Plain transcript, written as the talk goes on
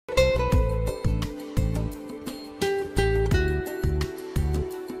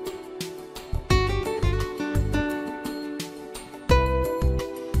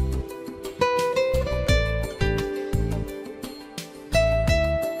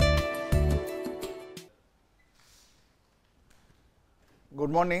Good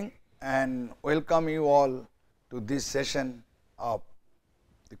morning and welcome you all to this session of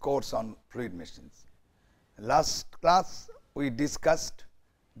the course on fluid machines. Last class we discussed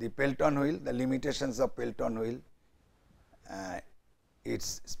the Pelton wheel, the limitations of Pelton wheel,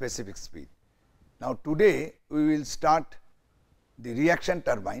 its specific speed. Now today we will start the reaction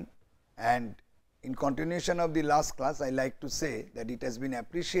turbine, and in continuation of the last class I like to say that it has been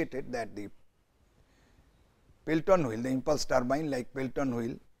appreciated that the Pelton wheel, the impulse turbine like Pelton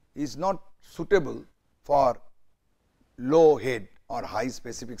wheel is not suitable for low head or high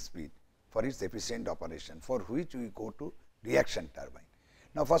specific speed for its efficient operation, for which we go to reaction turbine.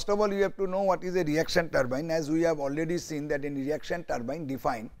 Now first of all you have to know what is a reaction turbine, as we have already seen that in reaction turbine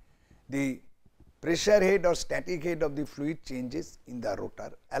define the pressure head or static head of the fluid changes in the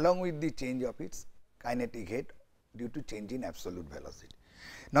rotor along with the change of its kinetic head due to change in absolute velocity.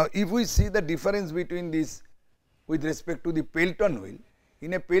 Now if we see the difference between this with respect to the Pelton wheel,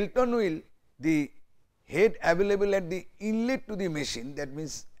 in a Pelton wheel the head available at the inlet to the machine, that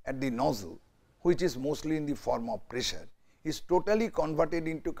means at the nozzle, which is mostly in the form of pressure, is totally converted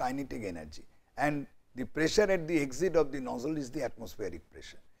into kinetic energy, and the pressure at the exit of the nozzle is the atmospheric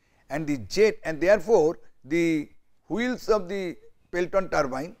pressure, and the jet, and therefore the wheels of the Pelton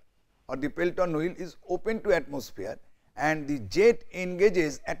turbine or the Pelton wheel is open to atmosphere, and the jet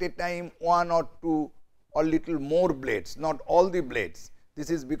engages at a time one or two or little more blades, not all the blades. This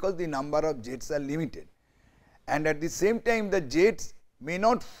is because the number of jets are limited, and at the same time the jets may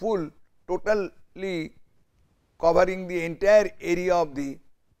not full totally covering the entire area of the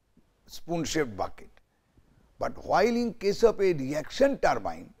spoon shaped bucket. But while in case of a reaction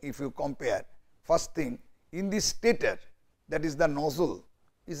turbine, if you compare, first thing in the stator, that is the nozzle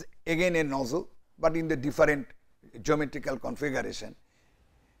is again a nozzle, but in the different geometrical configuration,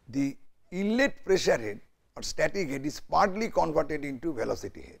 the inlet pressure head or static head is partly converted into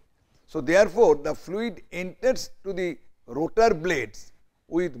velocity head. So therefore the fluid enters to the rotor blades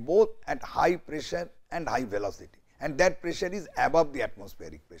with both at high pressure and high velocity, and that pressure is above the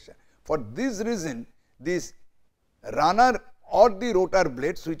atmospheric pressure. For this reason, this runner or the rotor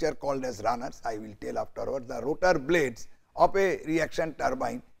blades, which are called as runners, I will tell afterwards, the rotor blades of a reaction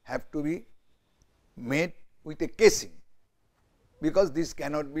turbine have to be made with a casing, because this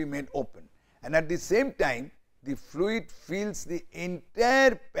cannot be made open, and at the same time the fluid fills the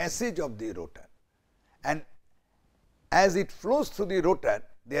entire passage of the rotor, and as it flows through the rotor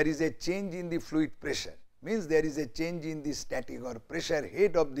there is a change in the fluid pressure, means there is a change in the static or pressure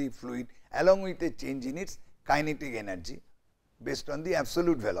head of the fluid along with a change in its kinetic energy based on the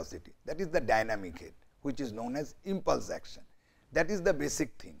absolute velocity, that is the dynamic head, which is known as impulse action. That is the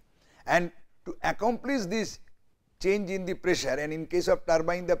basic thing, and to accomplish this change in the pressure, and in case of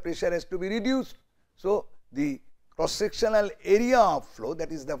turbine the pressure has to be reduced. So the cross sectional area of flow,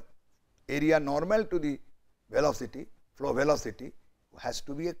 that is the area normal to the velocity, flow velocity, has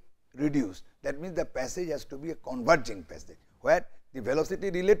to be reduced. That means the passage has to be a converging passage, where the velocity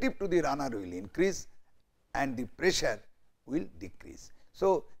relative to the runner will increase and the pressure will decrease.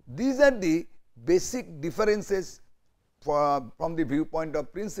 So these are the basic differences from the viewpoint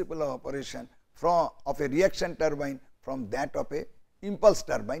of principle of operation of a reaction turbine from that of a impulse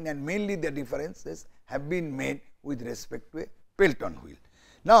turbine, and mainly the differences have been made with respect to a Pelton wheel.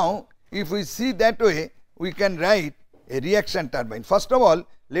 Now if we see that way, we can write a reaction turbine. First of all,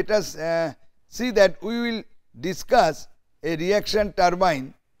 let us see that we will discuss a reaction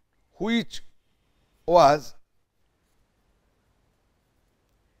turbine which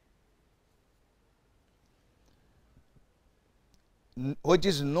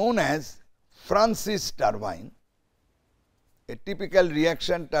is known as Francis turbine, a typical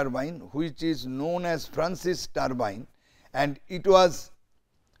reaction turbine which is known as Francis turbine, and it was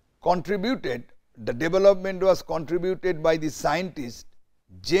contributed, the development was contributed by the scientist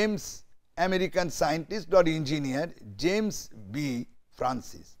American scientist or engineer James B.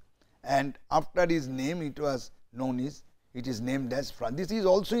 Francis, and after his name it is named as Francis. This is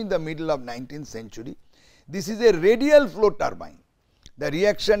also in the middle of 19th century. This is a radial flow turbine, the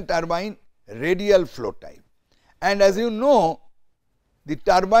reaction turbine radial flow type, and as you know the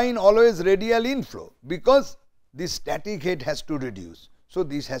turbine always radial inflow, because the static head has to reduce. So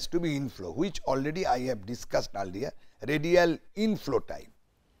this has to be inflow, which already I have discussed earlier, radial inflow type.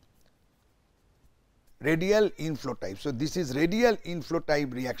 Radial inflow type. So this is radial inflow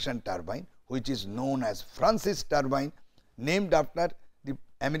type reaction turbine, which is known as Francis turbine, named after the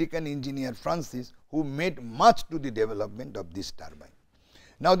American engineer Francis, who made much to the development of this turbine.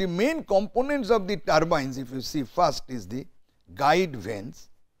 Now the main components of the turbines, if you see, first is the guide vanes,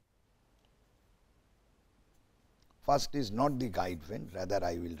 first is not the guide vane, rather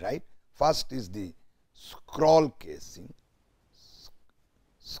I will write first is the scroll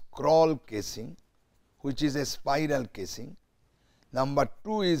casing, which is a spiral casing. Number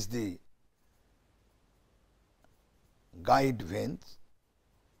 2 is the guide vanes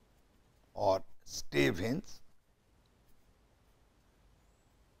or stay vanes.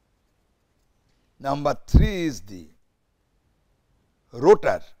 Number 3 is the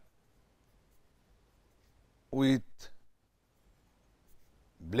rotor with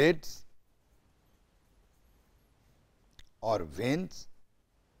blades or vanes.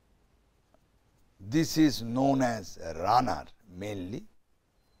 This is known as a runner mainly.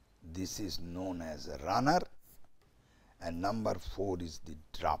 This is known as a runner, and number 4 is the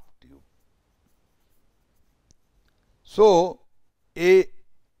draft tube. So, a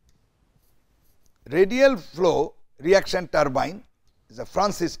radial flow reaction turbine is a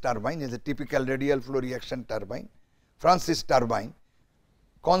Francis turbine, is a typical radial flow reaction turbine. Francis turbine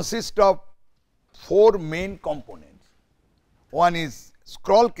consists of 4 main components. One is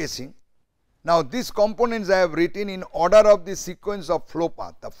scroll casing. Now, these components I have written in order of the sequence of flow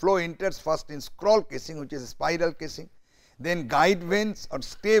path. The flow enters first in scroll casing, which is a spiral casing, then guide vanes or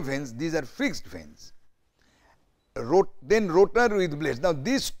stay vanes, these are fixed vanes, then rotor with blades. Now,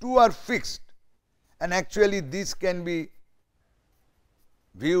 these two are fixed, and actually this can be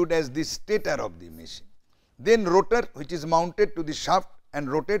viewed as the stator of the machine. Then rotor, which is mounted to the shaft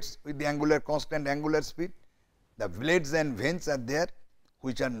and rotates with the constant angular speed. The blades and vanes are there,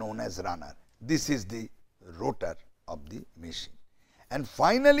 which are known as runner. This is the rotor of the machine. And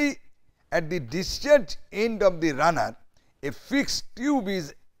finally, at the discharge end of the runner, a fixed tube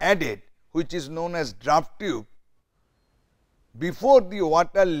is added, which is known as draft tube, before the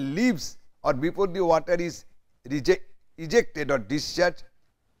water leaves or before the water is ejected or discharged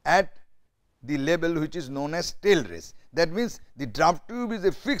at the level which is known as tail race. That means, the draft tube is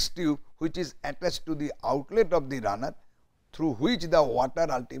a fixed tube which is attached to the outlet of the runner, through which the water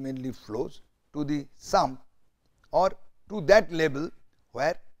ultimately flows to the sump or to that level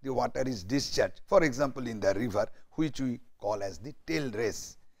where the water is discharged, for example, in the river, which we call as the tail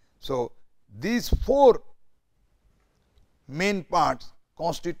race. So, these 4 main parts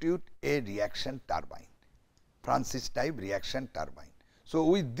constitute a reaction turbine, Francis type reaction turbine. So,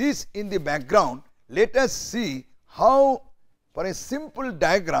 with this in the background, let us see how, for a simple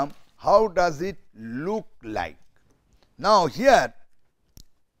diagram, how does it look like. Now, here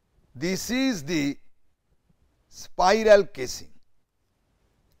this is the spiral casing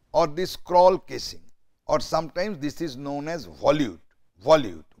or the scroll casing, or sometimes this is known as volute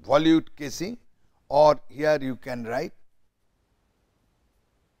casing, or here you can write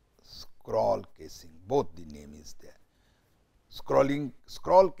scroll casing, both the name is there.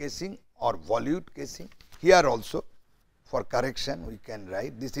 Scroll casing or volute casing. Here also for correction we can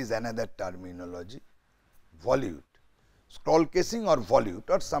write, this is another terminology, volute. Scroll casing or volute,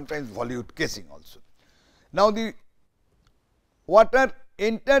 or sometimes volute casing also. Now, the water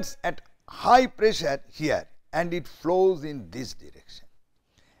enters at high pressure here and it flows in this direction.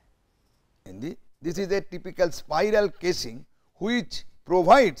 This is a typical spiral casing which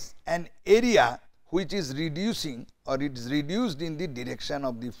provides an area which is reducing, or it is reduced in the direction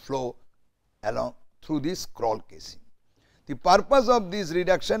of the flow along through this scroll casing. The purpose of this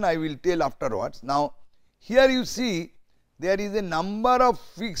reduction I will tell afterwards. Now, here you see there is a number of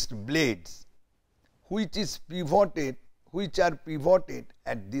fixed blades which are pivoted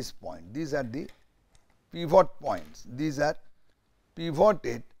at this point. These are the pivot points. These are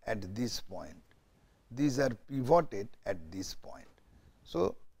pivoted at this point. These are pivoted at this point.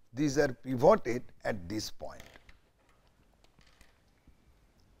 So, these are pivoted at this point.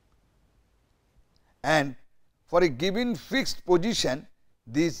 And for a given fixed position,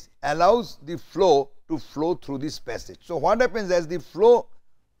 this allows the flow to flow through this passage. So, what happens as the flow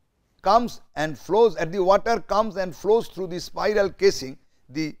comes and flows, as the water comes and flows through the spiral casing,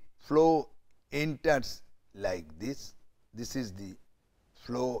 the flow enters like this. This is the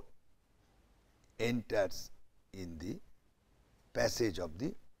flow enters in the passage of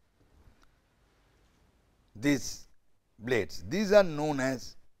these blades. These are known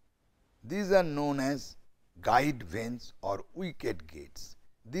as guide vanes or wicket gates.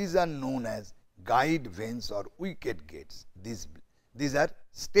 These are known as guide vanes or wicket gates. These are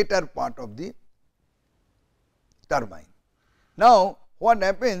stator part of the turbine. Now, what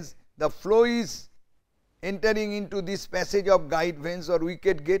happens? The flow is entering into this passage of guide vanes or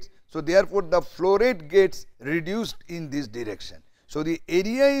wicket gates. So, therefore, the flow rate gets reduced in this direction. So, the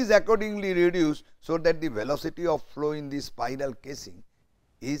area is accordingly reduced, so that the velocity of flow in the spiral casing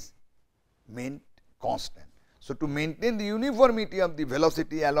is maintained constant. So, to maintain the uniformity of the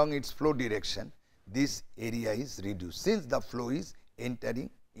velocity along its flow direction, this area is reduced since the flow is entering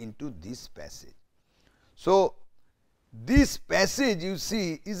into this passage. So, this passage you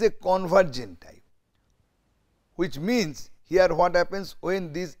see is a convergent type, which means here what happens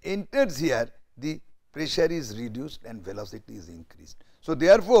when this enters here, the pressure is reduced and velocity is increased. So,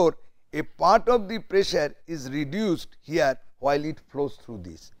 therefore, a part of the pressure is reduced here while it flows through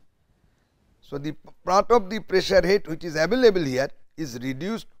this. So, the part of the pressure head which is available here is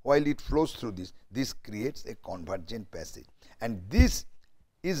reduced while it flows through this. This creates a convergent passage, and this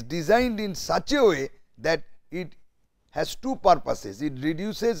is designed in such a way that it has two purposes. It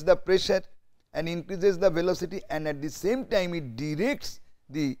reduces the pressure and increases the velocity, and at the same time it directs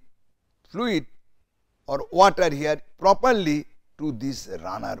the fluid or water here properly to these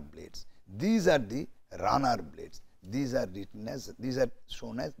runner blades. These are the runner blades. These are written as, these are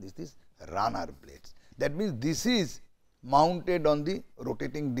shown as, this is runner blades. That means this is mounted on the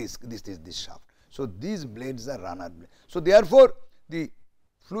rotating disc, this is the shaft. So, these blades are runner blades. So, therefore, the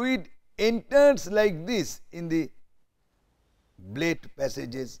fluid enters like this in the blade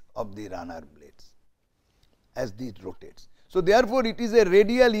passages of the runner blades as it rotates. So, therefore, it is a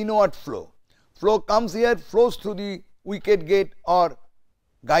radial inward flow. Flow comes here, flows through the wicket gate or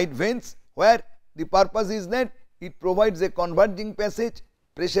guide vanes, where the purpose is that it provides a converging passage,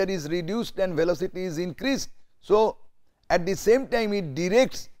 pressure is reduced and velocity is increased. So, at the same time it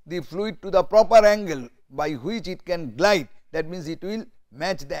directs the fluid to the proper angle by which it can glide. That means, it will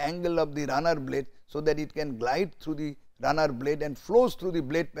match the angle of the runner blade, so that it can glide through the runner blade and flows through the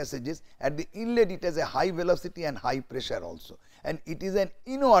blade passages. At the inlet it has a high velocity and high pressure also, and it is an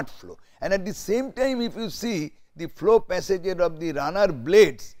inward flow. And at the same time, if you see the flow passages of the runner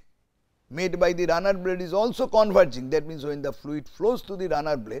blades made by the runner blade is also converging. That means, when the fluid flows through the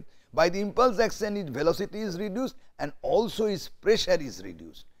runner blade, by the impulse action its velocity is reduced and also its pressure is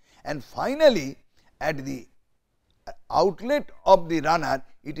reduced. And finally, at the outlet of the runner,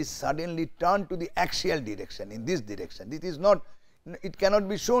 it is suddenly turned to the axial direction, in this direction. This is not, it cannot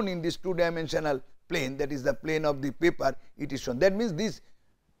be shown in this two dimensional plane, that is the plane of the paper, it is shown. That means, this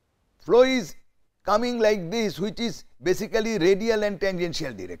flow is coming like this, which is basically radial and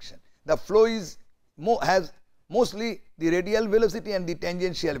tangential direction. The flow is has mostly the radial velocity and the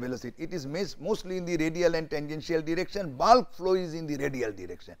tangential velocity. It is mostly in the radial and tangential direction. Bulk flow is in the radial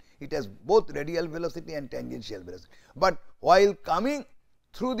direction. It has both radial velocity and tangential velocity. But while coming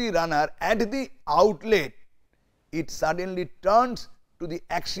through the runner at the outlet, it suddenly turns to the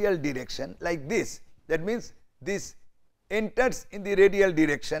axial direction like this. That means, this enters in the radial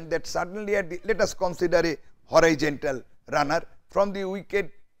direction, that suddenly at the, let us consider a horizontal runner from the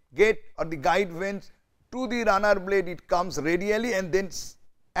wicket gate or the guide vanes to the runner blade, it comes radially, and then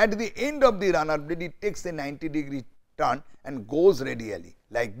at the end of the runner blade it takes a 90-degree turn and goes radially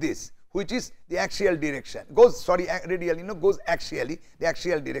like this, which is the axial direction, goes radial, goes axially, the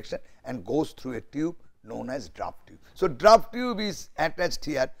axial direction, and goes through a tube known as draft tube. So, draft tube is attached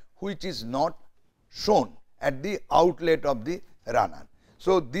here, which is not shown at the outlet of the runner.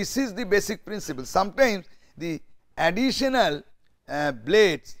 So, this is the basic principle. Sometimes the additional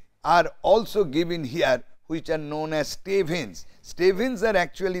blades are also given here, which are known as stay vanes. Stay vanes are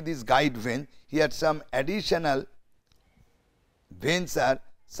actually these guide vanes. Here some additional vanes are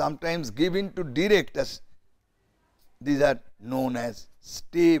sometimes given to direct us. These are known as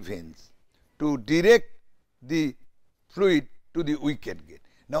stay vanes to direct the fluid to the wicket gate.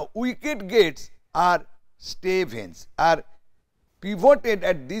 Now, wicket gates are stay vanes, are pivoted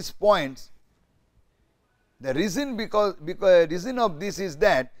at these points. The reason reason of this is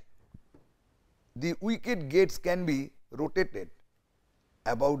that the wicket gates can be rotated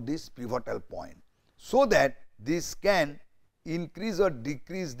about this pivotal point, so that this can increase or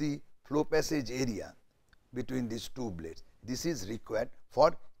decrease the flow passage area between these two blades. This is required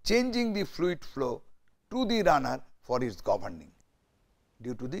for changing the fluid flow to the runner for its governing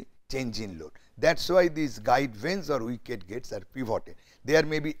due to the change in load. That is why these guide vanes or wicket gates are pivoted. There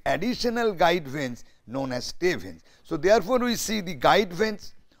may be additional guide vanes known as stay vanes. So, therefore, we see the guide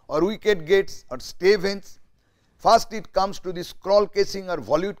vanes or wicket gates or stay vanes. First it comes to the scroll casing or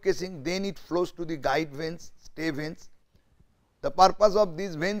volute casing, then it flows to the guide vanes, stay vanes. The purpose of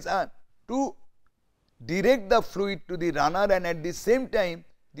these vanes are to direct the fluid to the runner, and at the same time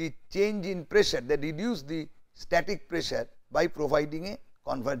the change in pressure, that reduce the static pressure by providing a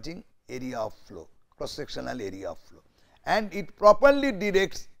converging area of flow, cross sectional area of flow, and it properly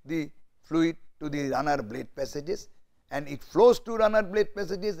directs the fluid to the runner blade passages, and it flows to runner blade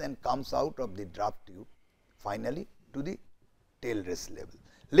passages and comes out of the draft tube finally to the tail race level.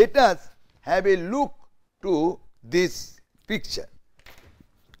 Let us have a look to this picture.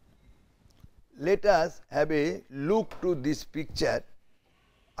 Let us have a look to this picture.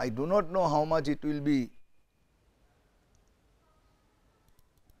 I do not know how much it will be.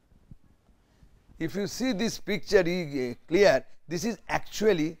 If you see this picture clear, this is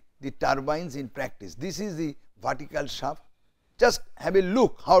actually the turbines in practice. This is the vertical shaft. Just have a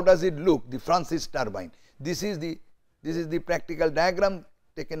look, how does it look, the Francis turbine. This is the practical diagram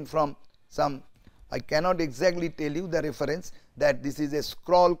taken from some, I cannot exactly tell you the reference, that this is a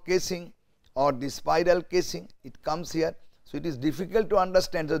scroll casing or the spiral casing, it comes here. So, it is difficult to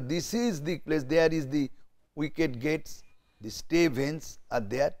understand. So, this is the place, there is the wicket gates, the stay vanes are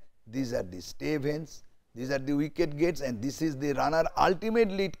there, these are the stay vanes, these are the wicket gates, and this is the runner.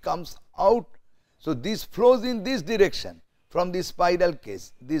 Ultimately, it comes out. So, this flows in this direction from the spiral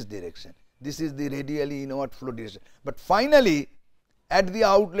case, this direction. This is the radially inward flow direction. But finally, at the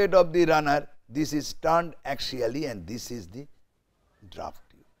outlet of the runner, this is turned axially and this is the draft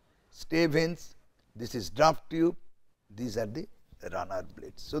tube. Stay vanes, this is draft tube, these are the runner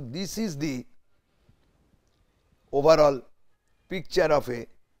blades. So, this is the overall picture of a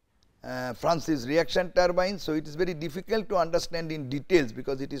Francis reaction turbine. So, it is very difficult to understand in details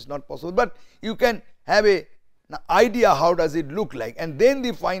because it is not possible, but you can have an idea how does it look like, and then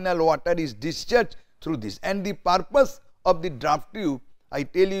the final water is discharged through this. And the purpose of the draft tube, I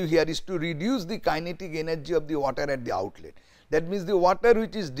tell you here, is to reduce the kinetic energy of the water at the outlet. That means, the water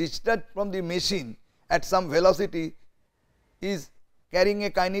which is discharged from the machine at some velocity is carrying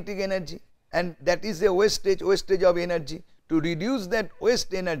a kinetic energy, and that is a wastage of energy. To reduce that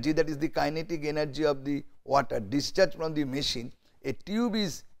waste energy, that is the kinetic energy of the water discharged from the machine, a tube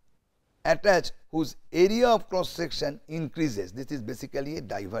is attached whose area of cross section increases. This is basically a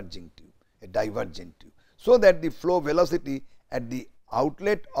diverging tube, so that the flow velocity at the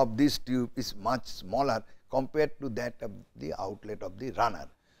outlet of this tube is much smaller compared to that of the outlet of the runner.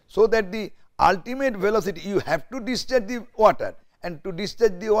 So that the ultimate velocity, you have to discharge the water, and to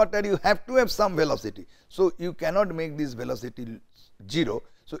discharge the water you have to have some velocity. So, you cannot make this velocity 0.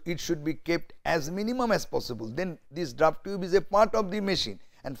 So, it should be kept as minimum as possible. Then this draft tube is a part of the machine,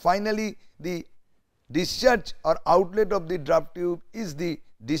 and finally, the discharge or outlet of the draft tube is the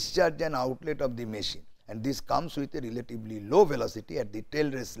discharge and outlet of the machine, and this comes with a relatively low velocity at the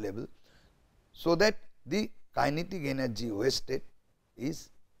tail race level. So, that the kinetic energy wasted is,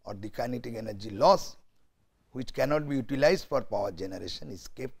 or the kinetic energy loss which cannot be utilized for power generation, is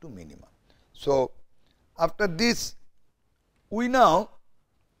kept to minimum. So, after this we now,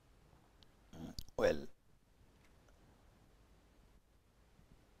 well,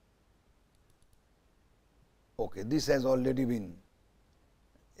 okay, this has already been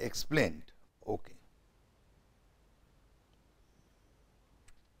explained. Okay.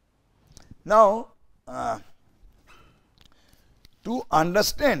 Now, to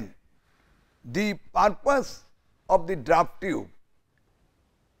understand the purpose of the draft tube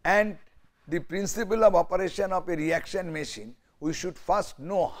and the principle of operation of a reaction machine, we should first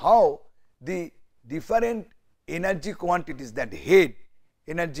know how the different energy quantities, that head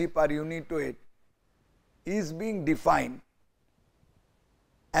energy per unit weight, is being defined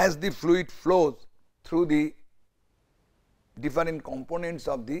as the fluid flows through the different components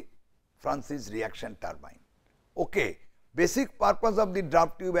of the Francis reaction turbine. Okay. Basic purpose of the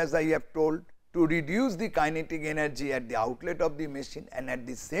draft tube, as I have told, to reduce the kinetic energy at the outlet of the machine, and at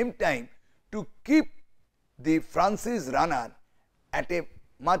the same time to keep the Francis runner at a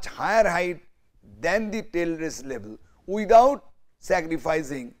much higher height than the tail race level without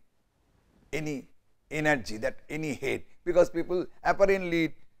sacrificing any energy, that any head, because people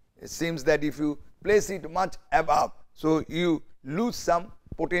apparently, it seems that if you place it much above, so you lose some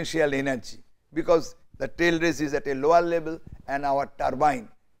potential energy, because the tail race is at a lower level and our turbine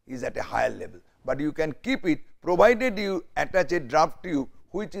is at a higher level, but you can keep it provided you attach a draft tube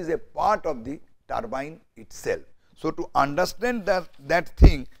which is a part of the turbine itself. So, to understand that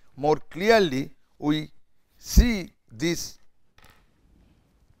thing more clearly, we see this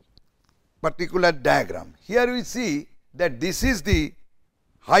particular diagram. Here we see that this is the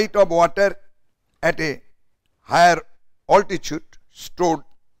height of water at a higher altitude, stored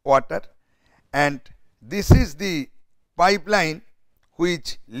water, and this is the pipeline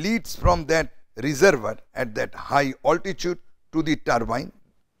which leads from that reservoir at that high altitude to the turbine.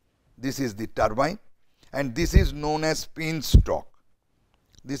 This is the turbine, and this is known as penstock.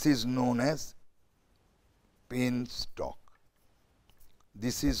 This is known as penstock.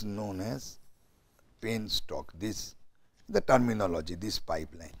 This is known as penstock. This the terminology, this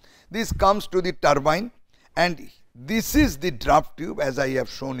pipeline. This comes to the turbine, and this is the draft tube, as I have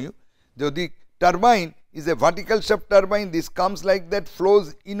shown you. The turbine is a vertical shaft turbine. This comes like that,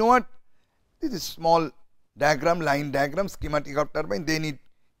 flows inward. This is small diagram, line diagram, schematic of turbine. Then it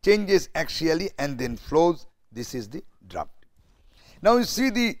changes axially and then flows. This is the draft. Now you see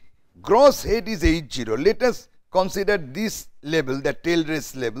the gross head is H0. Let us consider this level, the tail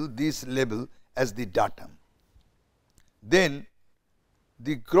race level, this level as the datum. Then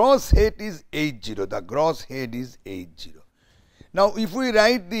the gross head is H0. The gross head is H0. Now if we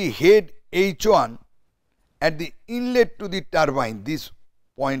write the head H1 at the inlet to the turbine, this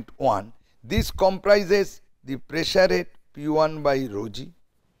point 1, this comprises the pressure head P1 by rho g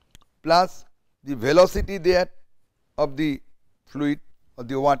plus the velocity there of the fluid or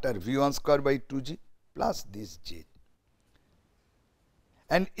the water V1 square by 2g plus this j.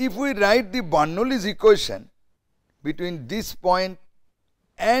 And if we write the Bernoulli's equation between this point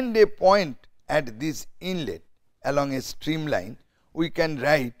and a point at this inlet along a streamline, we can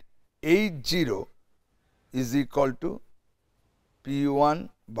write H0 is equal to P1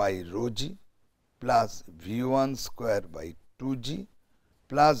 by rho g plus V1 square by 2g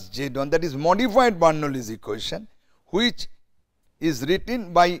plus Z1, that is modified Bernoulli's equation, which is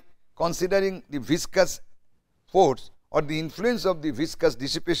written by considering the viscous force or the influence of the viscous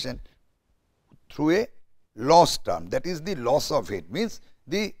dissipation through a loss term, that is the loss of heat, means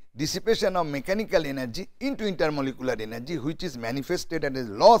the dissipation of mechanical energy into intermolecular energy, which is manifested as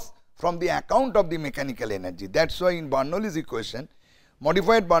loss from the account of the mechanical energy. That is why in Bernoulli's equation,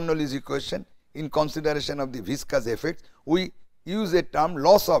 modified Bernoulli's equation, in consideration of the viscous effects, we use a term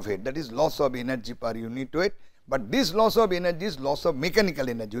loss of heat, that is loss of energy per unit weight. But this loss of energy is loss of mechanical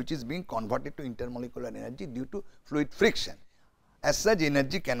energy, which is being converted to intermolecular energy due to fluid friction. As such,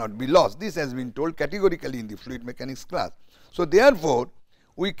 energy cannot be lost. This has been told categorically in the fluid mechanics class. So therefore,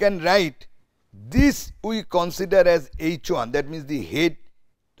 we can write this, we consider as H1, that means the head,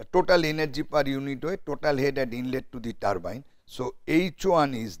 the total energy per unit weight, total head at inlet to the turbine. So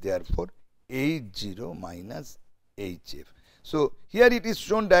H1 is therefore H0 minus Hf. So here it is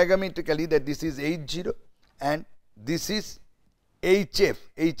shown diagrammatically that this is H0 and this is Hf.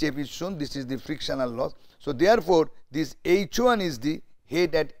 Hf is shown, this is the frictional loss. So therefore, this H1 is the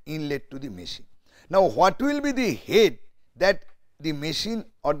head at inlet to the machine. Now what will be the head that the machine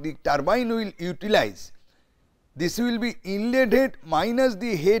or the turbine will utilize? This will be inlet head minus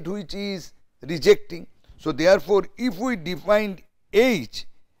the head which is rejecting. So therefore, if we defined H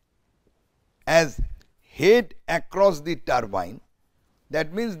as head across the turbine,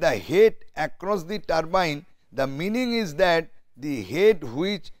 that means the head across the turbine, the meaning is that the head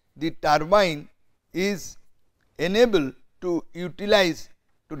which the turbine is enabled to utilize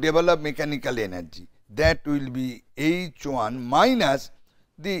to develop mechanical energy, that will be H1 minus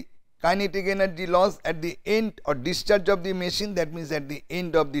the kinetic energy loss at the end or discharge of the machine, that means at the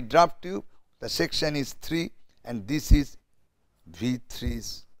end of the draft tube, the section is 3 and this is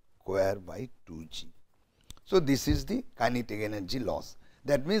V3 square by 2g. So this is the kinetic energy loss,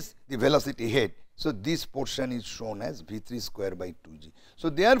 that means the velocity head. So this portion is shown as V3 square by 2g. So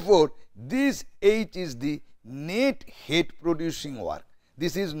therefore, this H is the net head producing work.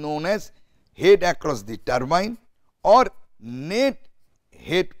 This is known as head across the turbine or net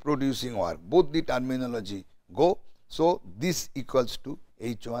head producing work. Both the terminology go. So this equals to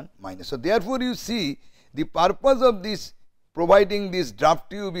H1 minus. So therefore, you see the purpose of this providing this draft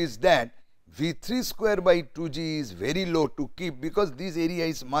tube is that V3 square by 2g is very low to keep, because this area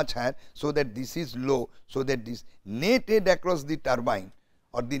is much higher, so that this is low, so that this net head across the turbine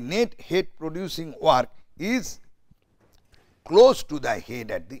or the net head producing work is close to the head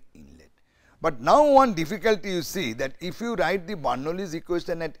at the inlet. But now one difficulty you see, that if you write the Bernoulli's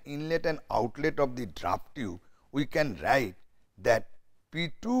equation at inlet and outlet of the draft tube, we can write that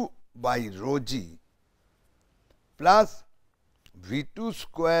P2 by rho g plus V2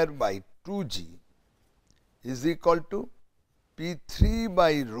 square by 2g is equal to P3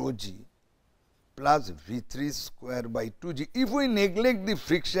 by rho g plus V3 square by 2g. If we neglect the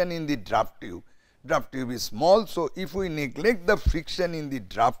friction in the draft tube is small. So if we neglect the friction in the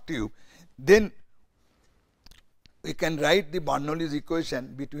draft tube, then we can write the Bernoulli's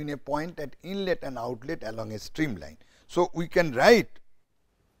equation between a point at inlet and outlet along a streamline. So we can write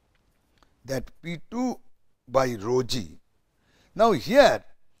that P2 by rho g. Now here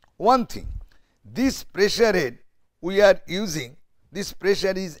one thing, this pressure head we are using, this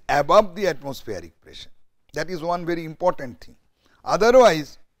pressure is above the atmospheric pressure. That is one very important thing.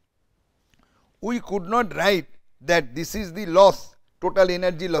 Otherwise, we could not write that this is the loss, total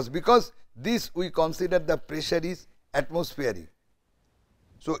energy loss, because this we consider the pressure is atmospheric.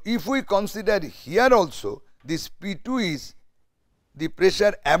 So if we consider here also this P2 is the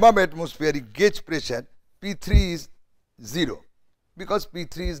pressure above atmospheric gauge pressure, P3 is 0, because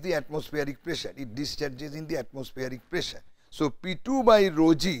P3 is the atmospheric pressure, it discharges in the atmospheric pressure. So, P2 by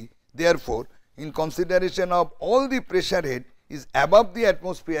rho g, therefore, in consideration of all the pressure head is above the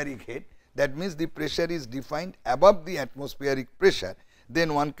atmospheric head, that means the pressure is defined above the atmospheric pressure,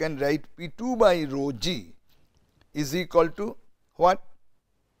 then one can write P2 by rho g is equal to what?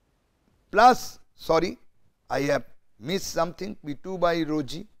 Plus, sorry, I have missed something, P2 by rho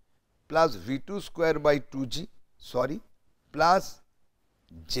g plus V2 square by 2g, sorry, plus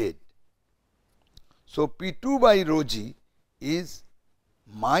Z. So, P2 by rho g is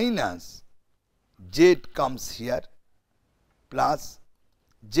minus Z comes here plus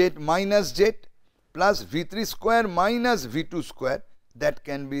Z minus Z plus V3 square minus V2 square, that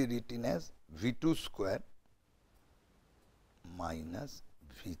can be written as V2 square minus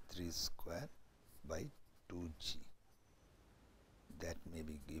V3 square by 2g, that may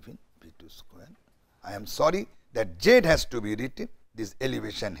be given V2 square. I am sorry that Z has to be written, this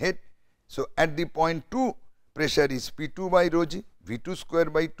elevation head. So, at the point 2 pressure is P2 by rho g, V2 square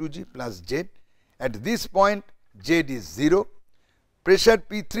by 2g plus Z. At this point Z is 0, pressure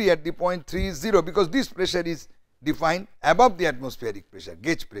P3 at the point 3 is 0, because this pressure is defined above the atmospheric pressure,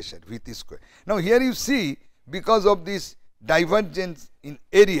 gauge pressure V3 square. Now, here you see, because of this divergence in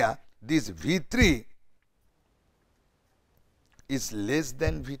area, this V3 is less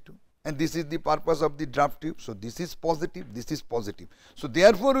than V2, and this is the purpose of the draft tube. So, this is positive, this is positive. So,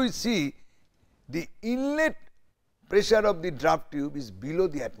 therefore, we see the inlet pressure of the draft tube is below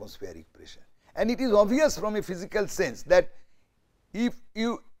the atmospheric pressure, and it is obvious from a physical sense that if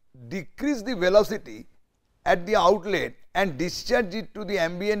you decrease the velocity at the outlet and discharge it to the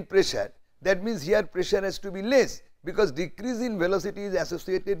ambient pressure, that means here pressure has to be less, because decrease in velocity is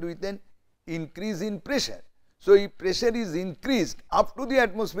associated with an increase in pressure. So, if pressure is increased up to the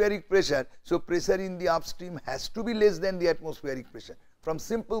atmospheric pressure, so pressure in the upstream has to be less than the atmospheric pressure. From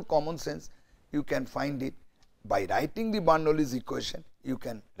simple common sense, you can find it by writing the Bernoulli's equation, you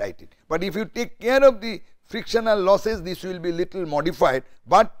can write it. But if you take care of the frictional losses, this will be little modified,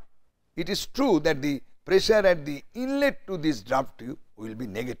 but it is true that the pressure at the inlet to this draft tube will be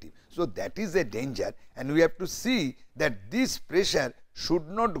negative. So, that is a danger, and we have to see that this pressure should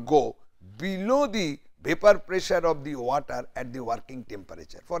not go below the vapor pressure of the water at the working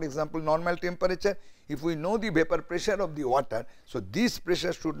temperature. For example, normal temperature, if we know the vapor pressure of the water, so this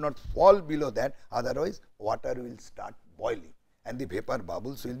pressure should not fall below that, otherwise water will start boiling and the vapor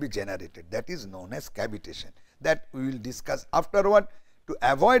bubbles will be generated. That is known as cavitation, that we will discuss afterward. To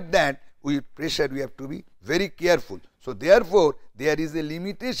avoid that, with pressure we have to be very careful. So, therefore, there is a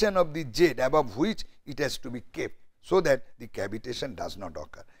limitation of the Z above which it has to be kept, so that the cavitation does not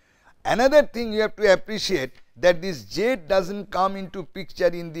occur. Another thing you have to appreciate, that this Z does not come into picture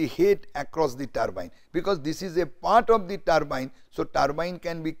in the head across the turbine, because this is a part of the turbine. So, turbine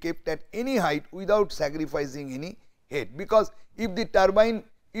can be kept at any height without sacrificing any head, because if the turbine,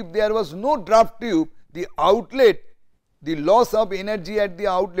 if there was no draft tube, the outlet, the loss of energy at the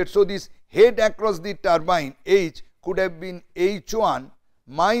outlet. So, this head across the turbine H could have been H1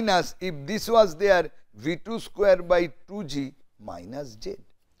 minus, if this was there, V2 square by 2g minus Z.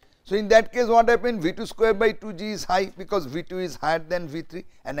 So, in that case what happened, V2 square by 2g is high, because V2 is higher than V3,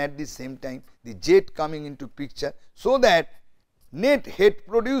 and at the same time the Z coming into picture, so that net head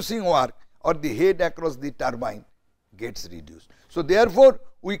producing work or the head across the turbine gets reduced. So, therefore,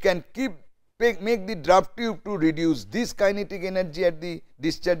 we can make the draft tube to reduce this kinetic energy at the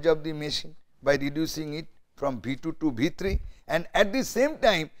discharge of the machine by reducing it from V2 to V3, and at the same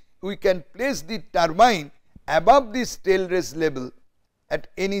time we can place the turbine above the tail race level at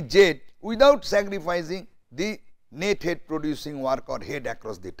any Z without sacrificing the net head producing work or head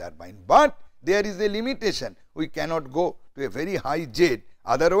across the turbine. But there is a limitation, we cannot go to a very high Z,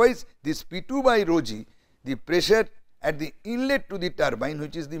 otherwise this P2 by rho g, the pressure at the inlet to the turbine,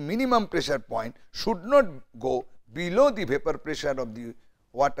 which is the minimum pressure point, should not go below the vapor pressure of the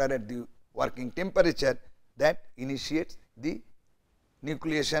water at the working temperature, that initiates the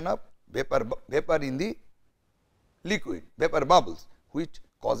nucleation of vapor in the liquid, vapor bubbles, which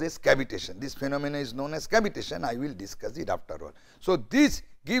causes cavitation. This phenomenon is known as cavitation. I will discuss it after all. So, this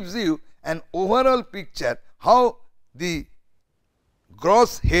gives you an overall picture how the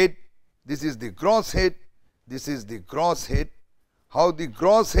gross head, this is the gross head, this is the gross head, how the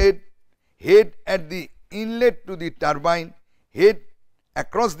gross head at the inlet to the turbine, head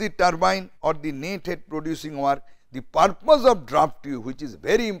across the turbine or the net head producing work, the purpose of draft tube, which is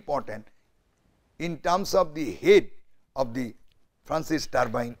very important in terms of the head of the Francis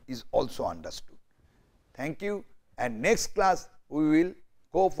turbine, is also understood. Thank you, and next class we will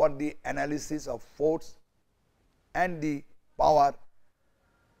go for the analysis of force and the power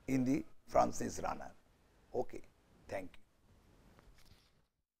in the Francis runner. Okay. Thank you.